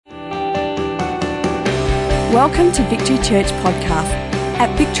Welcome to Victory Church Podcast.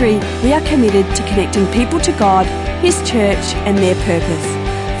 At Victory, we are committed to connecting people to God, His church and their purpose.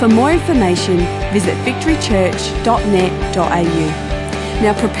 For more information, visit victorychurch.net.au.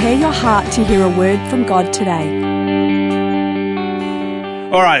 Now prepare your heart to hear a word from God today.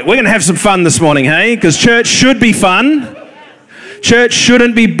 All right, we're going to have some fun this morning, hey? Because church should be fun. Church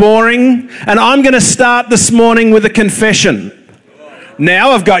shouldn't be boring. And I'm going to start this morning with a confession.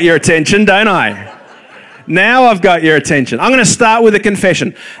 Now I've got your attention, don't I? Now I've got your attention. I'm going to start with a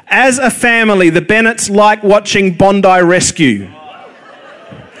confession. As a family, the Bennetts like watching Bondi Rescue.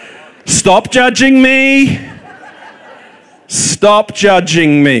 Stop judging me. Stop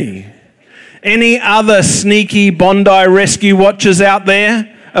judging me. Any other sneaky Bondi Rescue watchers out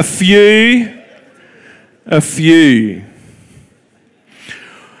there? A few.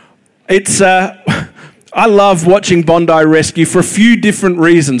 I love watching Bondi Rescue for a few different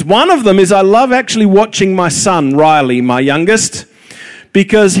reasons. One of them is I love actually watching my son, Riley, my youngest,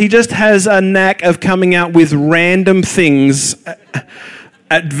 because he just has a knack of coming out with random things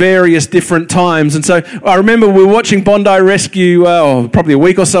at various different times. And so I remember we were watching Bondi Rescue probably a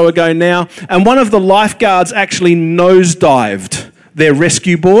week or so ago now, and one of the lifeguards actually nosedived their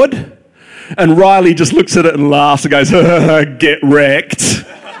rescue board, and Riley just looks at it and laughs and goes, "Get wrecked."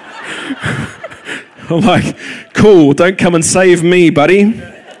 I'm like, cool, don't come and save me, buddy.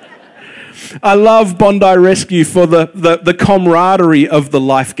 I love Bondi Rescue for the camaraderie of the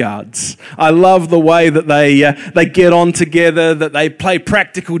lifeguards. I love the way that they get on together, that they play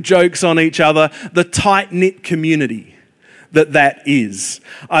practical jokes on each other, the tight-knit community that is.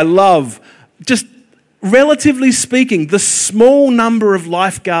 I love, just relatively speaking, the small number of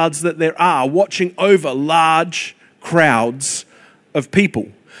lifeguards that there are watching over large crowds of people.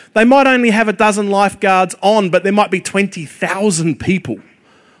 They might only have a dozen lifeguards on, but there might be 20,000 people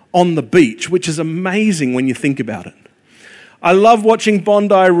on the beach, which is amazing when you think about it. I love watching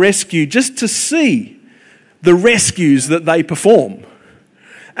Bondi Rescue just to see the rescues that they perform.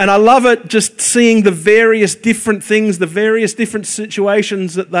 And I love it just seeing the various different things, the various different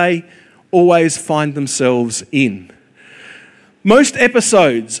situations that they always find themselves in. Most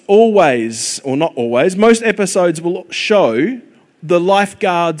episodes most episodes will show the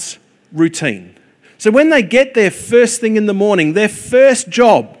lifeguard's routine. So when they get there first thing in the morning, their first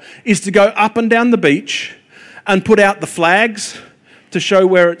job is to go up and down the beach and put out the flags to show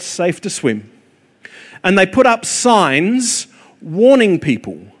where it's safe to swim. And they put up signs warning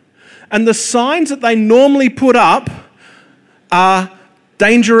people. And the signs that they normally put up are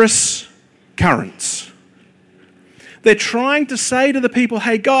dangerous currents. They're trying to say to the people,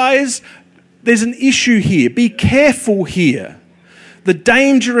 hey guys, there's an issue here. Be careful here. The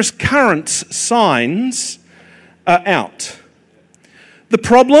dangerous currents signs are out. The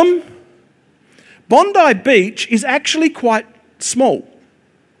problem? Bondi Beach is actually quite small.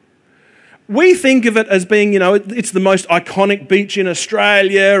 We think of it as being, it's the most iconic beach in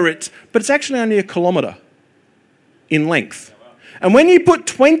Australia, but it's actually only 1 kilometre in length. And when you put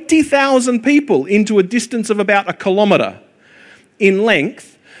 20,000 people into a distance of about 1 kilometre in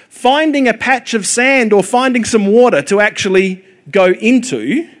length, finding a patch of sand or finding some water to actually go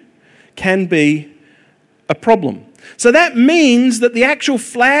into can be a problem. So that means that the actual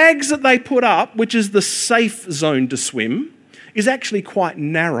flags that they put up, which is the safe zone to swim, is actually quite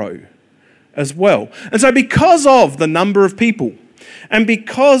narrow as well. And so because of the number of people and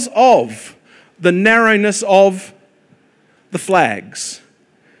because of the narrowness of the flags,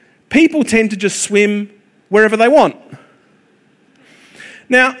 people tend to just swim wherever they want.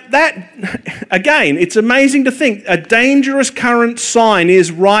 Now, that, again, it's amazing to think a dangerous current sign is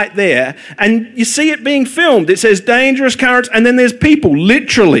right there, and you see it being filmed. It says dangerous currents, and then there's people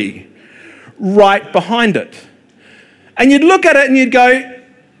literally right behind it. And you'd look at it and you'd go,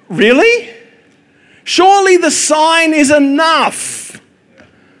 really? Surely the sign is enough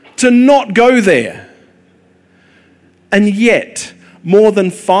to not go there. And yet, more than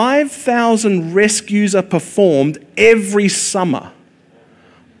 5,000 rescues are performed every summer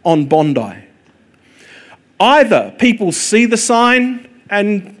on Bondi. Either people see the sign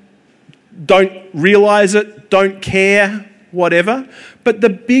and don't realise it, don't care, whatever, but the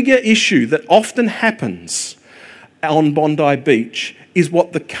bigger issue that often happens on Bondi Beach is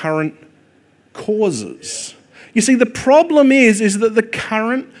what the current causes. You see, the problem is that the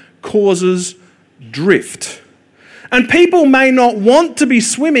current causes drift. And people may not want to be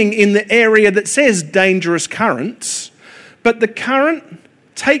swimming in the area that says dangerous currents, but the current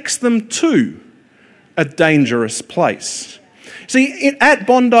takes them to a dangerous place. See, at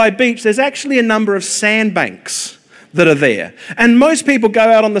Bondi Beach, there's actually a number of sandbanks that are there. And most people go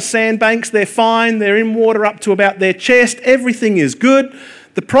out on the sandbanks, they're fine, they're in water up to about their chest, everything is good.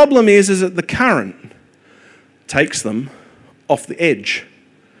 The problem is that the current takes them off the edge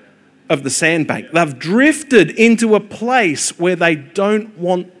of the sandbank. They've drifted into a place where they don't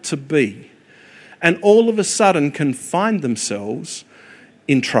want to be, and all of a sudden can find themselves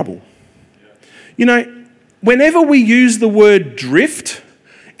in trouble. You know, whenever we use the word drift,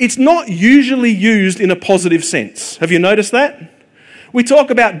 it's not usually used in a positive sense. Have you noticed that? We talk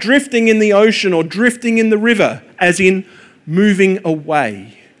about drifting in the ocean or drifting in the river, as in moving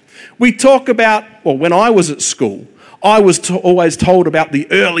away. We talk about, well, when I was at school, I was always told about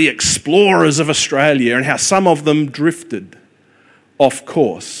the early explorers of Australia and how some of them drifted off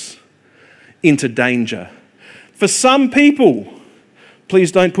course into danger. For some people,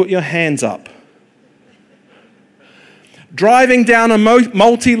 please don't put your hands up. Driving down a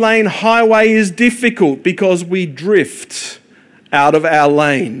multi-lane highway is difficult because we drift out of our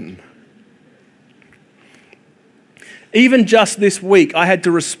lane. Even just this week, I had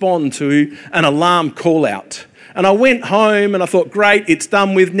to respond to an alarm call out. And I went home and I thought, great, it's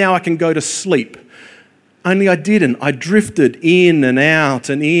done with, now I can go to sleep. Only I didn't. I drifted in and out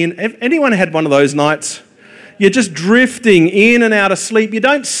and in. Anyone had one of those nights? You're just drifting in and out of sleep. You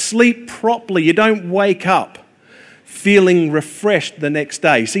don't sleep properly. You don't wake up feeling refreshed the next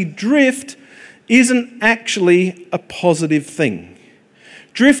day. See, drift isn't actually a positive thing.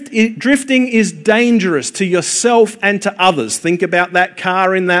 Drifting is dangerous to yourself and to others. Think about that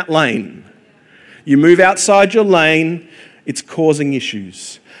car in that lane. You move outside your lane, it's causing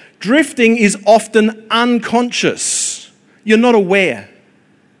issues. Drifting is often unconscious. You're not aware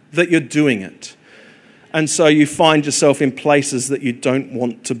that you're doing it. And so you find yourself in places that you don't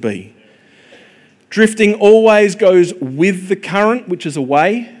want to be. Drifting always goes with the current, which is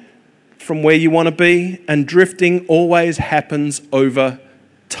away from where you want to be, and drifting always happens over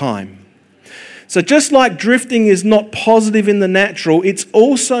time. So just like drifting is not positive in the natural, it's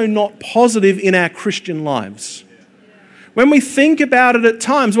also not positive in our Christian lives. When we think about it at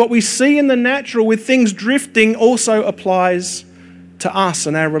times, what we see in the natural with things drifting also applies to us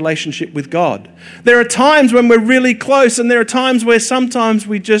and our relationship with God. There are times when we're really close, and there are times where sometimes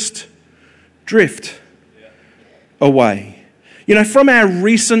we just drift away. You know, from our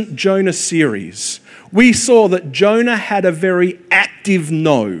recent Jonah series, we saw that Jonah had a very active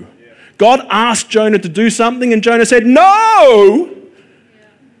no. God asked Jonah to do something and Jonah said no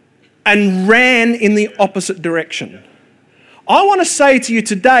and ran in the opposite direction. I want to say to you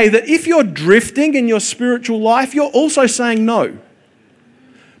today that if you're drifting in your spiritual life, you're also saying no.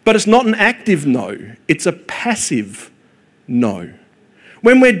 But it's not an active no, it's a passive no.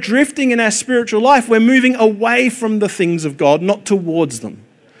 When we're drifting in our spiritual life, we're moving away from the things of God, not towards them.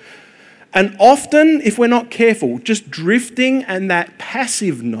 And often, if we're not careful, just drifting and that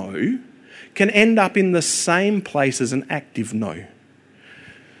passive no can end up in the same place as an active no.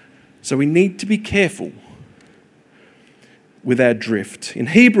 So we need to be careful with our drift. In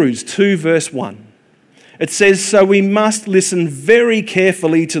Hebrews 2 verse 1, it says, "So we must listen very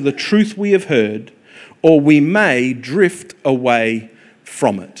carefully to the truth we have heard, or we may drift away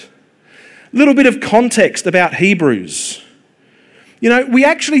from it." A little bit of context about Hebrews. You know, we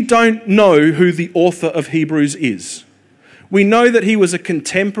actually don't know who the author of Hebrews is. We know that he was a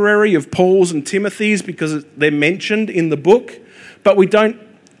contemporary of Paul's and Timothy's because they're mentioned in the book, but we can't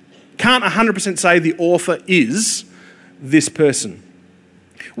 100% say the author is this person.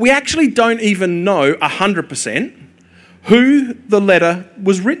 We actually don't even know 100% who the letter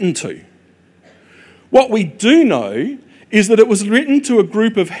was written to. What we do know is that it was written to a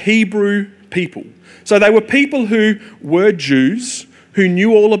group of Hebrew people. So they were people who were Jews, who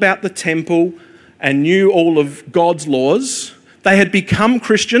knew all about the temple and knew all of God's laws. They had become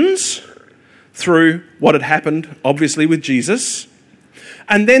Christians through what had happened, obviously, with Jesus.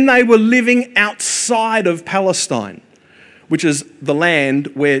 And then they were living outside of Palestine, which is the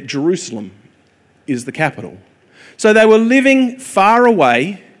land where Jerusalem is the capital. So they were living far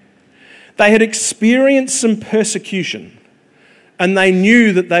away. They had experienced some persecution, and they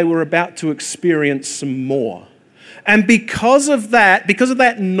knew that they were about to experience some more. And because of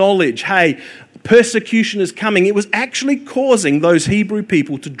that knowledge, hey, persecution is coming, it was actually causing those Hebrew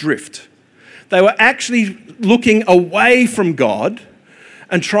people to drift. They were actually looking away from God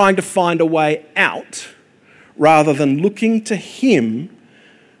and trying to find a way out rather than looking to Him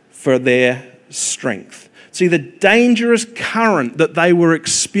for their strength. See, the dangerous current that they were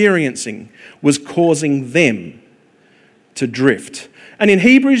experiencing was causing them to drift. And in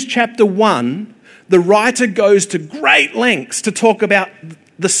Hebrews chapter 1, the writer goes to great lengths to talk about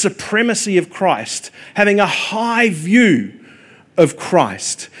the supremacy of Christ, having a high view of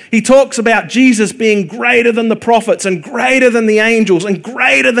Christ. He talks about Jesus being greater than the prophets and greater than the angels and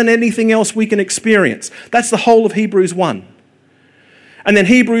greater than anything else we can experience. That's the whole of Hebrews 1. And then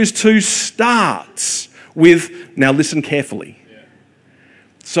Hebrews 2 starts with, now listen carefully,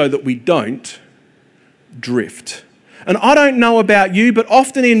 so that we don't drift. And I don't know about you, but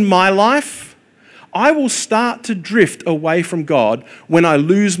often in my life, I will start to drift away from God when I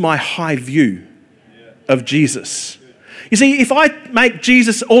lose my high view of Jesus. You see, if I make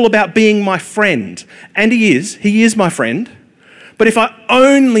Jesus all about being my friend, and he is my friend, but if I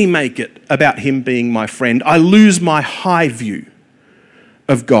only make it about him being my friend, I lose my high view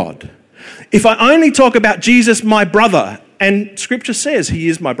of God. If I only talk about Jesus, my brother, and Scripture says he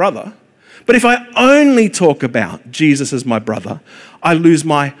is my brother, but if I only talk about Jesus as my brother, I lose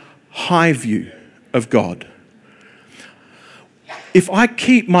my high view of God. If I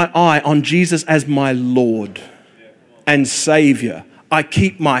keep my eye on Jesus as my Lord and Saviour, I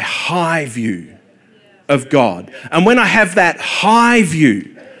keep my high view of God. And when I have that high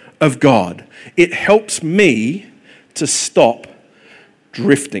view of God, it helps me to stop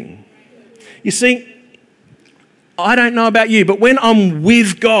drifting. You see, I don't know about you, but when I'm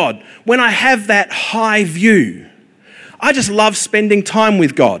with God, when I have that high view, I just love spending time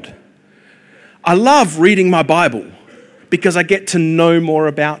with God. I love reading my Bible because I get to know more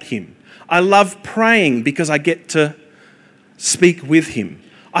about him. I love praying because I get to speak with him.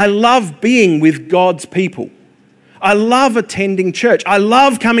 I love being with God's people. I love attending church. I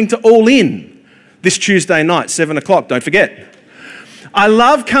love coming to All In this Tuesday night, 7 o'clock, don't forget. I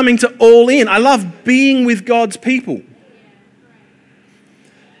love coming to All In. I love being with God's people.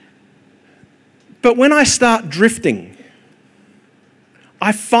 But when I start drifting,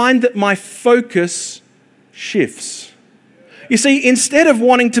 I find that my focus shifts. You see, instead of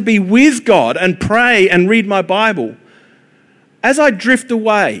wanting to be with God and pray and read my Bible, as I drift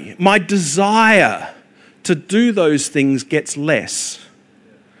away, my desire to do those things gets less.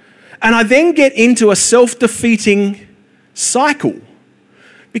 And I then get into a self-defeating cycle.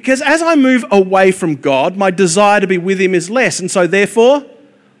 Because as I move away from God, my desire to be with him is less. And so therefore,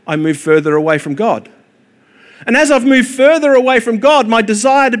 I move further away from God. And as I've moved further away from God, my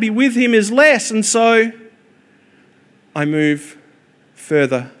desire to be with him is less. And so I move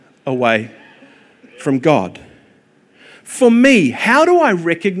further away from God. For me, how do I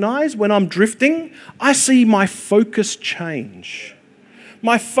recognize when I'm drifting? I see my focus change.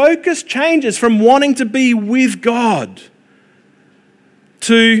 My focus changes from wanting to be with God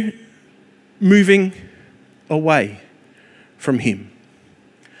to moving away from him.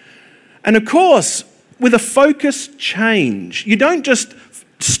 And of course, with a focus change, you don't just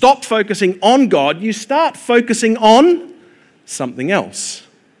stop focusing on God, you start focusing on something else.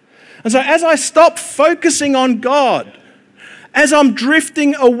 And so as I stop focusing on God, as I'm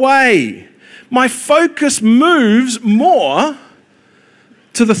drifting away, my focus moves more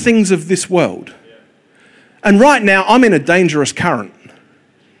to the things of this world. And right now, I'm in a dangerous current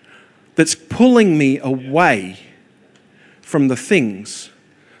that's pulling me away from the things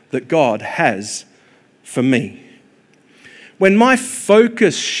that God has for me. When my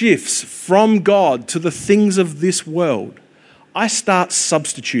focus shifts from God to the things of this world, I start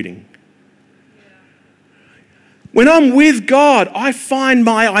substituting. When I'm with God, I find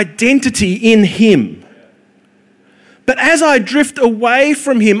my identity in him. But as I drift away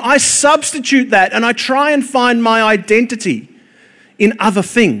from him, I substitute that and I try and find my identity in other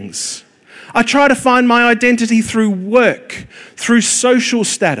things. I try to find my identity through work, through social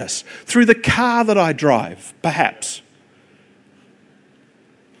status, through the car that I drive, perhaps.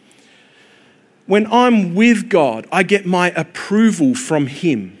 When I'm with God, I get my approval from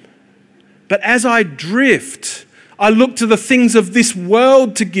him. But as I drift, I look to the things of this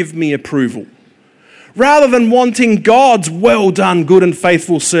world to give me approval. Rather than wanting God's well done, good and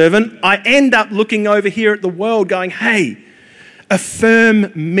faithful servant, I end up looking over here at the world going, hey,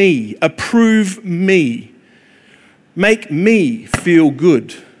 affirm me, approve me, make me feel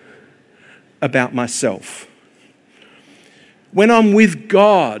good about myself. When I'm with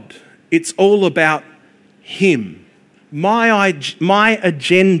God, it's all about him. My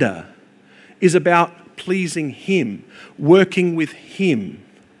agenda is about pleasing him, working with him.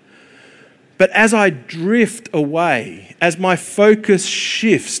 But as I drift away, as my focus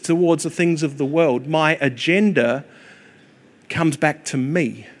shifts towards the things of the world, my agenda comes back to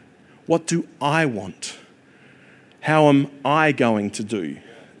me. What do I want? How am I going to do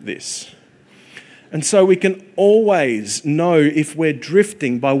this? And so we can always know if we're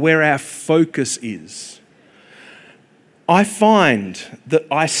drifting by where our focus is. I find that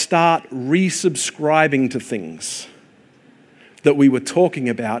I start resubscribing to things that we were talking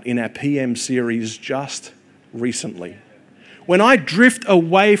about in our PM series just recently. When I drift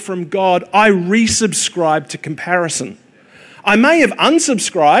away from God, I resubscribe to comparison. I may have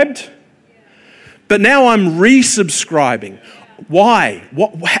unsubscribed, but now I'm resubscribing. Why?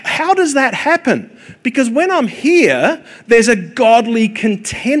 How does that happen? Because when I'm here, there's a godly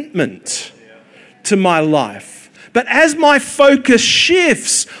contentment to my life. But as my focus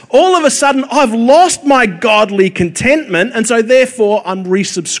shifts, all of a sudden I've lost my godly contentment, and so therefore I'm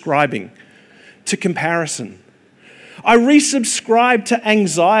resubscribing to comparison. I resubscribe to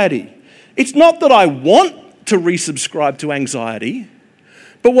anxiety. It's not that I want to resubscribe to anxiety,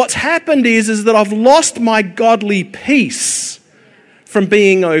 but what's happened is that I've lost my godly peace from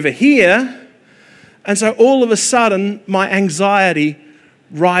being over here, and so all of a sudden my anxiety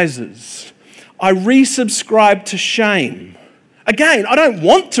rises. I resubscribe to shame. Again, I don't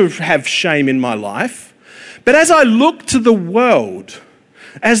want to have shame in my life, but as I look to the world,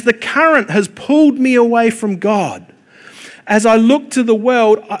 as the current has pulled me away from God, as I look to the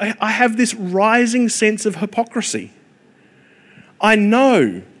world, I have this rising sense of hypocrisy. I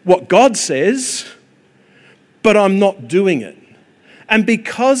know what God says, but I'm not doing it. And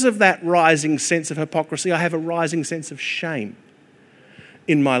because of that rising sense of hypocrisy, I have a rising sense of shame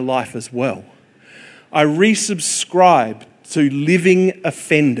in my life as well. I resubscribe to living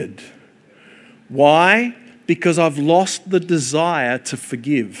offended. Why? Because I've lost the desire to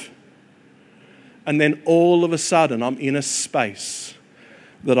forgive. And then all of a sudden, I'm in a space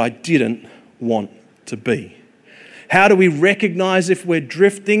that I didn't want to be. How do we recognize if we're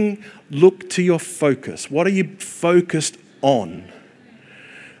drifting? Look to your focus. What are you focused on?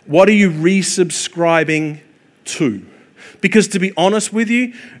 What are you resubscribing to? Because to be honest with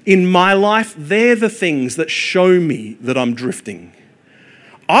you, in my life, they're the things that show me that I'm drifting.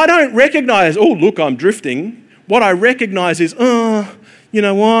 I don't recognize, oh, look, I'm drifting. What I recognize is, you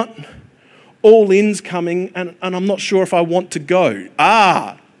know what? All in's coming and I'm not sure if I want to go.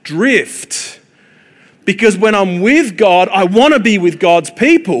 Drift. Because when I'm with God, I want to be with God's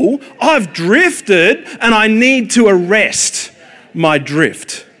people. I've drifted and I need to arrest my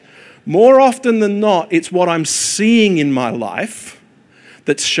drift. More often than not, it's what I'm seeing in my life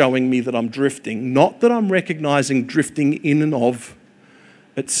that's showing me that I'm drifting, not that I'm recognizing drifting in and of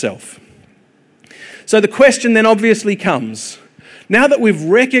itself. So the question then obviously comes, now that we've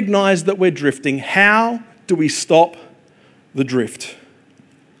recognized that we're drifting, how do we stop the drift?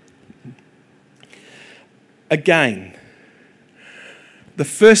 Again, the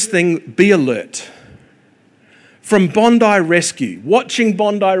first thing, be alert. From Bondi Rescue, watching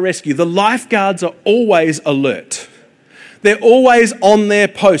Bondi Rescue, the lifeguards are always alert. They're always on their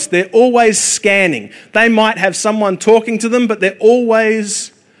post. They're always scanning. They might have someone talking to them, but they're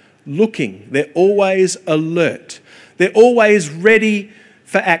always looking. They're always alert. They're always ready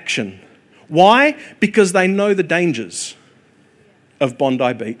for action. Why? Because they know the dangers of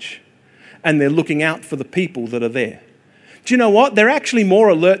Bondi Beach and they're looking out for the people that are there. Do you know what? They're actually more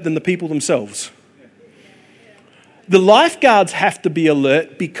alert than the people themselves. The lifeguards have to be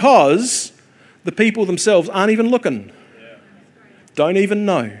alert because the people themselves aren't even looking. Don't even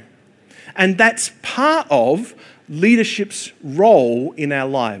know. And that's part of leadership's role in our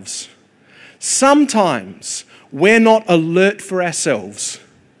lives. Sometimes we're not alert for ourselves,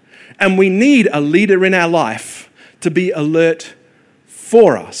 and we need a leader in our life to be alert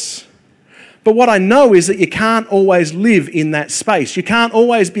for us. But what I know is that you can't always live in that space. You can't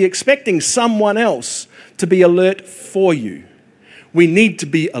always be expecting someone else to be alert for you. We need to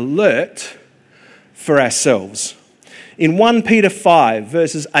be alert for ourselves. In 1 Peter 5,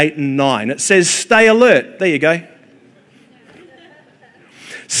 verses 8 and 9, it says, stay alert. There you go.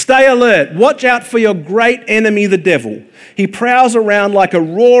 Stay alert. Watch out for your great enemy, the devil. He prowls around like a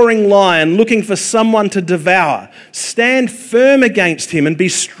roaring lion looking for someone to devour. Stand firm against him and be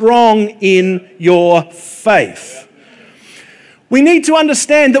strong in your faith. We need to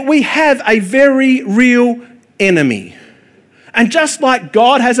understand that we have a very real enemy. And just like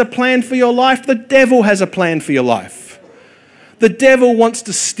God has a plan for your life, the devil has a plan for your life. The devil wants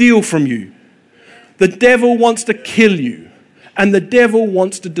to steal from you. The devil wants to kill you. And the devil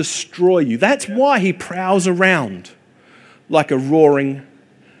wants to destroy you. That's why he prowls around like a roaring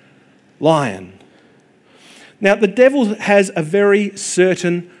lion. Now, the devil has a very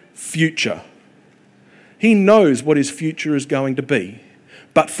certain future. He knows what his future is going to be.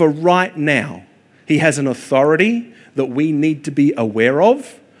 But for right now, he has an authority that we need to be aware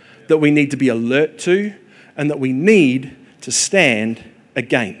of, that we need to be alert to, and that we need to stand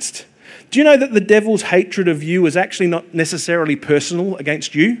against. Do you know that the devil's hatred of you is actually not necessarily personal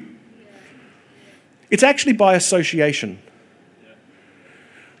against you? It's actually by association.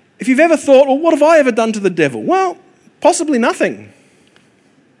 If you've ever thought, well, what have I ever done to the devil? Well, possibly nothing.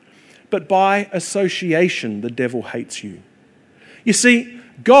 But by association, the devil hates you. You see,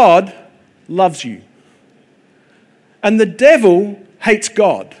 God loves you. And the devil hates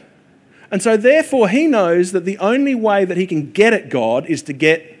God. And so therefore he knows that the only way that he can get at God is to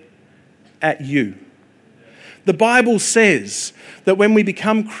get at you. The Bible says that when we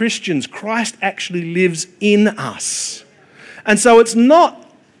become Christians, Christ actually lives in us. And so it's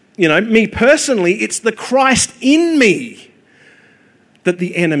not, me personally, it's the Christ in me that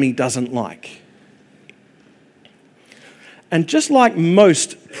the enemy doesn't like. And just like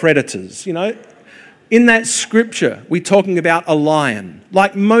most predators, in that scripture, we're talking about a lion.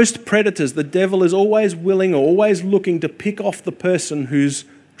 Like most predators, the devil is always willing or always looking to pick off the person who's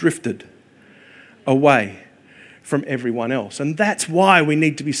drifted away from everyone else. And that's why we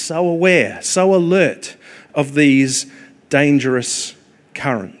need to be so aware, so alert of these dangerous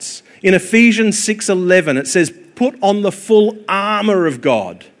currents. In Ephesians 6:11, it says, "Put on the full armour of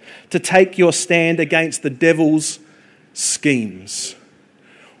God to take your stand against the devil's schemes."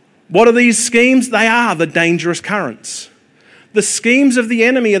 What are these schemes? They are the dangerous currents. The schemes of the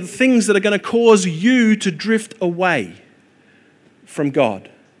enemy are the things that are going to cause you to drift away from God.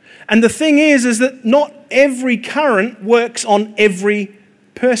 And the thing is that not every current works on every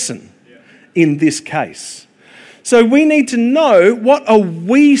person in this case. So we need to know, what are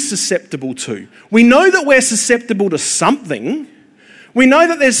we susceptible to? We know that we're susceptible to something. We know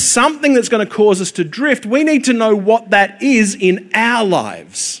that there's something that's going to cause us to drift. We need to know what that is in our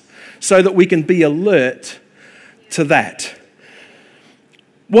lives so that we can be alert to that.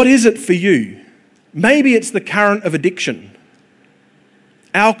 What is it for you? Maybe it's the current of addiction.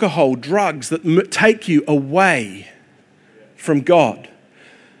 Alcohol, drugs that take you away from God.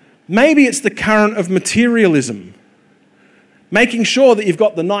 Maybe it's the current of materialism. Making sure that you've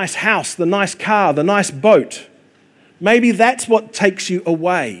got the nice house, the nice car, the nice boat. Maybe that's what takes you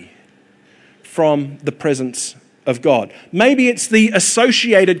away from the presence of God. Maybe it's the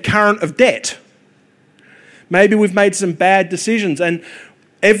associated current of debt. Maybe we've made some bad decisions and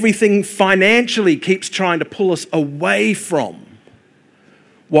everything financially keeps trying to pull us away from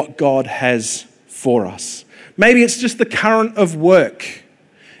what God has for us. Maybe it's just the current of work.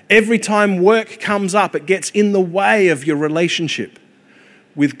 Every time work comes up, it gets in the way of your relationship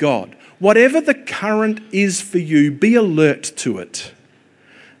with God. Whatever the current is for you, be alert to it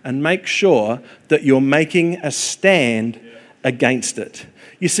and make sure that you're making a stand against it.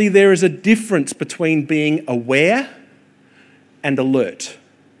 You see, there is a difference between being aware and alert.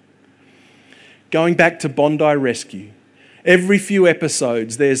 Going back to Bondi Rescue, every few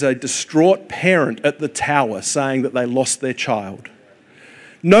episodes there's a distraught parent at the tower saying that they lost their child.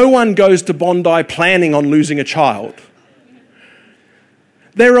 No one goes to Bondi planning on losing a child.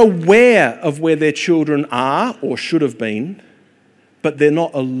 They're aware of where their children are or should have been, but they're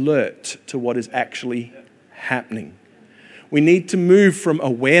not alert to what is actually happening. We need to move from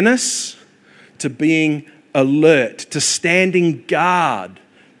awareness to being alert, to standing guard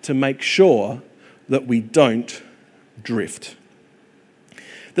to make sure that we don't drift.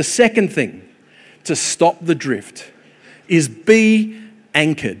 The second thing to stop the drift is be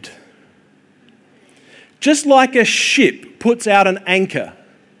anchored. Just like a ship puts out an anchor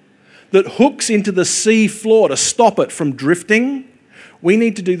that hooks into the sea floor to stop it from drifting, we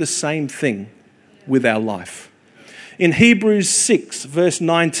need to do the same thing with our life. In Hebrews 6, verse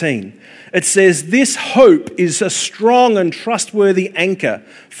 19, it says, "This hope is a strong and trustworthy anchor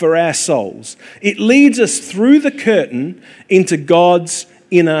for our souls. It leads us through the curtain into God's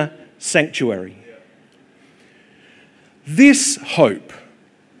inner sanctuary." This hope.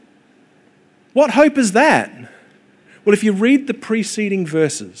 What hope is that? Well, if you read the preceding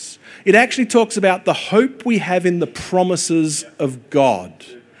verses, it actually talks about the hope we have in the promises of God.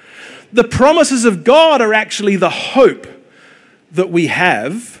 The promises of God are actually the hope that we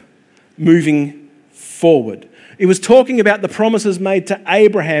have moving forward. It was talking about the promises made to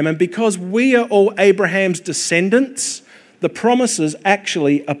Abraham, and because we are all Abraham's descendants, the promises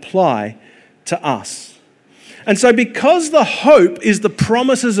actually apply to us. And so because the hope is the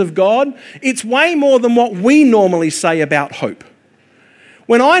promises of God, it's way more than what we normally say about hope.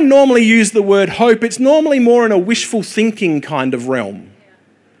 When I normally use the word hope, it's normally more in a wishful thinking kind of realm.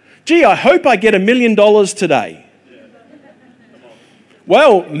 Gee, I hope I get $1 million today.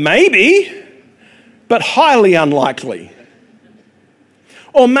 Well, maybe, but highly unlikely.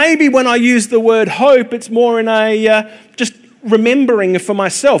 Or maybe when I use the word hope, it's more in a just remembering for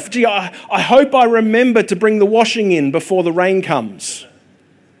myself. Gee, I hope I remember to bring the washing in before the rain comes.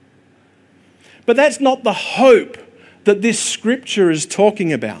 But that's not the hope that this scripture is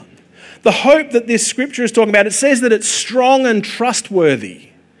talking about. The hope that this scripture is talking about, it says that it's strong and trustworthy.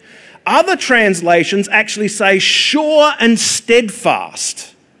 Other translations actually say sure and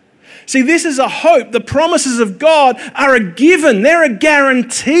steadfast. See, this is a hope. The promises of God are a given. They're a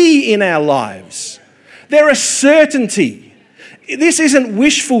guarantee in our lives. They're a certainty. This isn't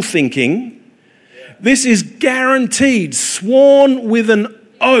wishful thinking. This is guaranteed, sworn with an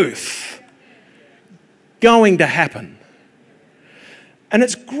oath, going to happen. And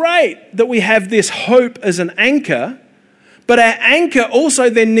it's great that we have this hope as an anchor, but our anchor also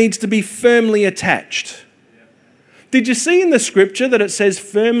then needs to be firmly attached. Did you see in the scripture that it says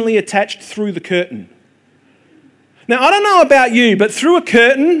firmly attached through the curtain? Now, I don't know about you, but through a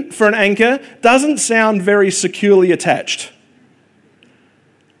curtain for an anchor doesn't sound very securely attached.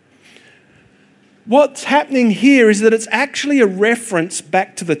 What's happening here is that it's actually a reference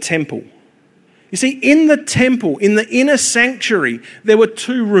back to the temple. You see, in the temple, in the inner sanctuary, there were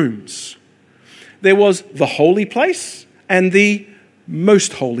two rooms. There was the holy place and the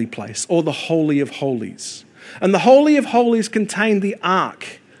most holy place, or the Holy of Holies. And the Holy of Holies contained the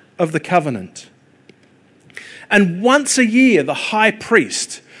Ark of the Covenant. And once a year, the high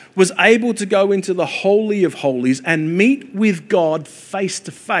priest was able to go into the Holy of Holies and meet with God face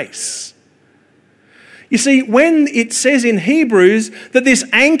to face. You see, when it says in Hebrews that this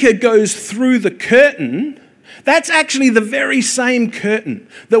anchor goes through the curtain, that's actually the very same curtain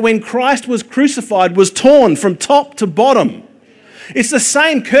that when Christ was crucified was torn from top to bottom. It's the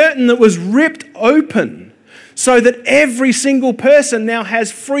same curtain that was ripped open so that every single person now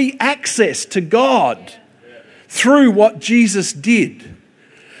has free access to God through what Jesus did.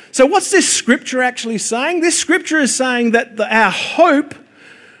 So what's this scripture actually saying? This scripture is saying that our hope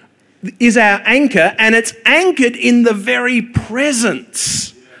is our anchor, and it's anchored in the very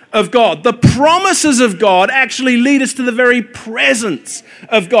presence of God. The promises of God actually lead us to the very presence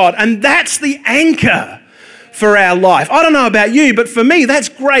of God, and that's the anchor for our life. I don't know about you, but for me, that's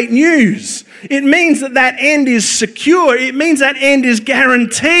great news. It means that that end is secure. It means that end is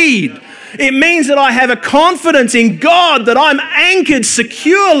guaranteed. It means that I have a confidence in God, that I'm anchored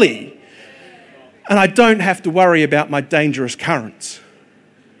securely, and I don't have to worry about my dangerous currents.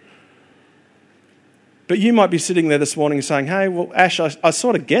 But you might be sitting there this morning saying, hey, well, Ash, I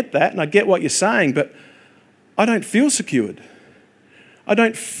sort of get that and I get what you're saying, but I don't feel secured. I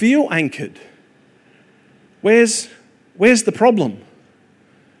don't feel anchored. Where's the problem?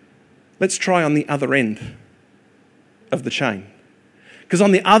 Let's try on the other end of the chain. Because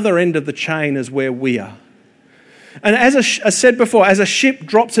on the other end of the chain is where we are. And as I said before, as a ship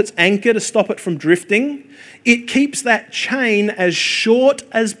drops its anchor to stop it from drifting, it keeps that chain as short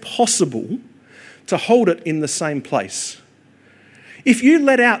as possible to hold it in the same place. If you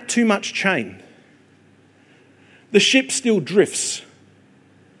let out too much chain, the ship still drifts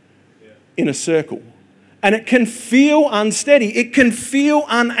in a circle. And it can feel unsteady. It can feel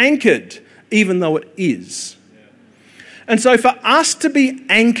unanchored, even though it is. And so for us to be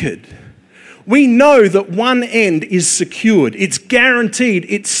anchored, we know that one end is secured. It's guaranteed.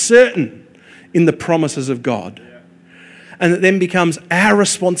 It's certain in the promises of God. And it then becomes our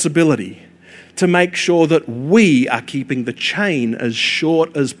responsibility to make sure that we are keeping the chain as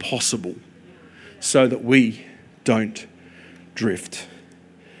short as possible so that we don't drift.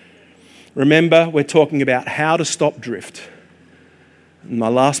 Remember, we're talking about how to stop drift. And my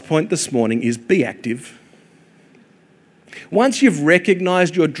last point this morning is be active. Once you've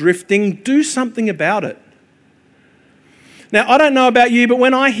recognized you're drifting, do something about it. Now, I don't know about you, but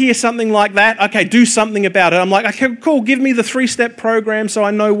when I hear something like that, okay, do something about it, I'm like, okay, cool, give me the 3-step program so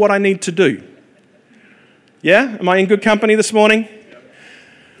I know what I need to do. Yeah? Am I in good company this morning?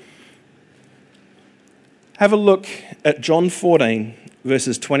 Have a look at John 14,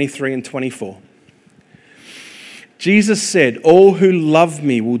 verses 23 and 24. Jesus said, "All who love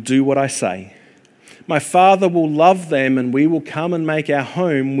me will do what I say. My Father will love them, and we will come and make our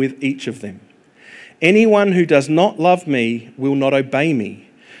home with each of them. Anyone who does not love me will not obey me.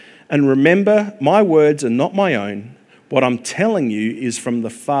 And remember, my words are not my own. What I'm telling you is from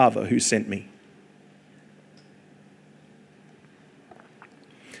the Father who sent me."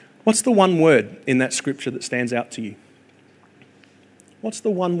 What's the one word in that scripture that stands out to you? What's the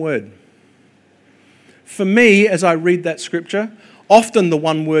one word? For me, as I read that scripture, often the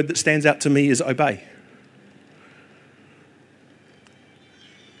one word that stands out to me is obey.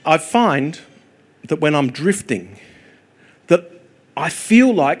 I find that when I'm drifting, that I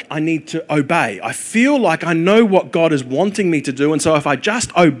feel like I need to obey. I feel like I know what God is wanting me to do, and so if I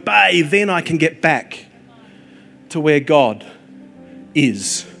just obey, then I can get back to where God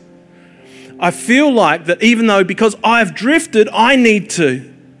is. I feel like that even though because I've drifted, I need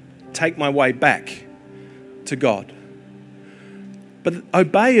to take my way back to God. But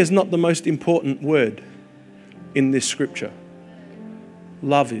obey is not the most important word in this scripture.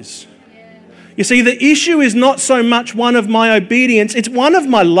 Love is. You see, the issue is not so much one of my obedience, it's one of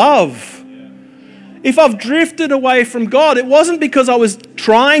my love. If I've drifted away from God, it wasn't because I was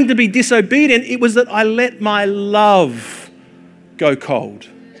trying to be disobedient, it was that I let my love go cold.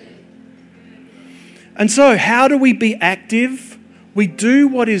 And so, how do we be active? We do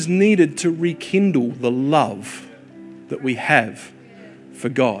what is needed to rekindle the love that we have for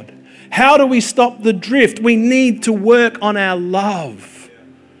God. How do we stop the drift? We need to work on our love.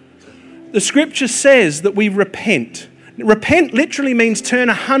 The scripture says that we repent. Repent literally means turn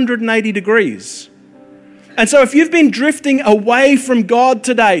 180 degrees. And so if you've been drifting away from God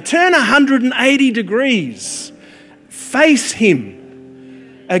today, turn 180 degrees. Face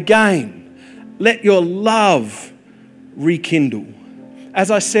Him again. Let your love rekindle.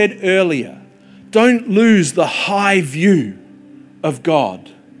 As I said earlier, don't lose the high view of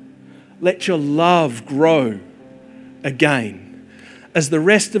God. Let your love grow again. As the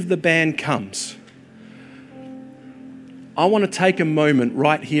rest of the band comes, I want to take a moment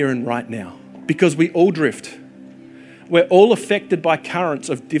right here and right now, because we all drift. We're all affected by currents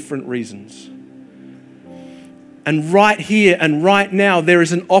of different reasons. And right here and right now, there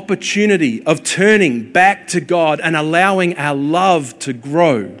is an opportunity of turning back to God and allowing our love to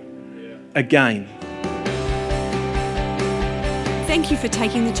grow again. Thank you for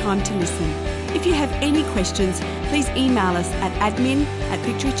taking the time to listen. If you have any questions, please email us at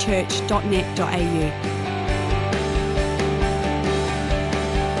admin@victorychurch.net.au.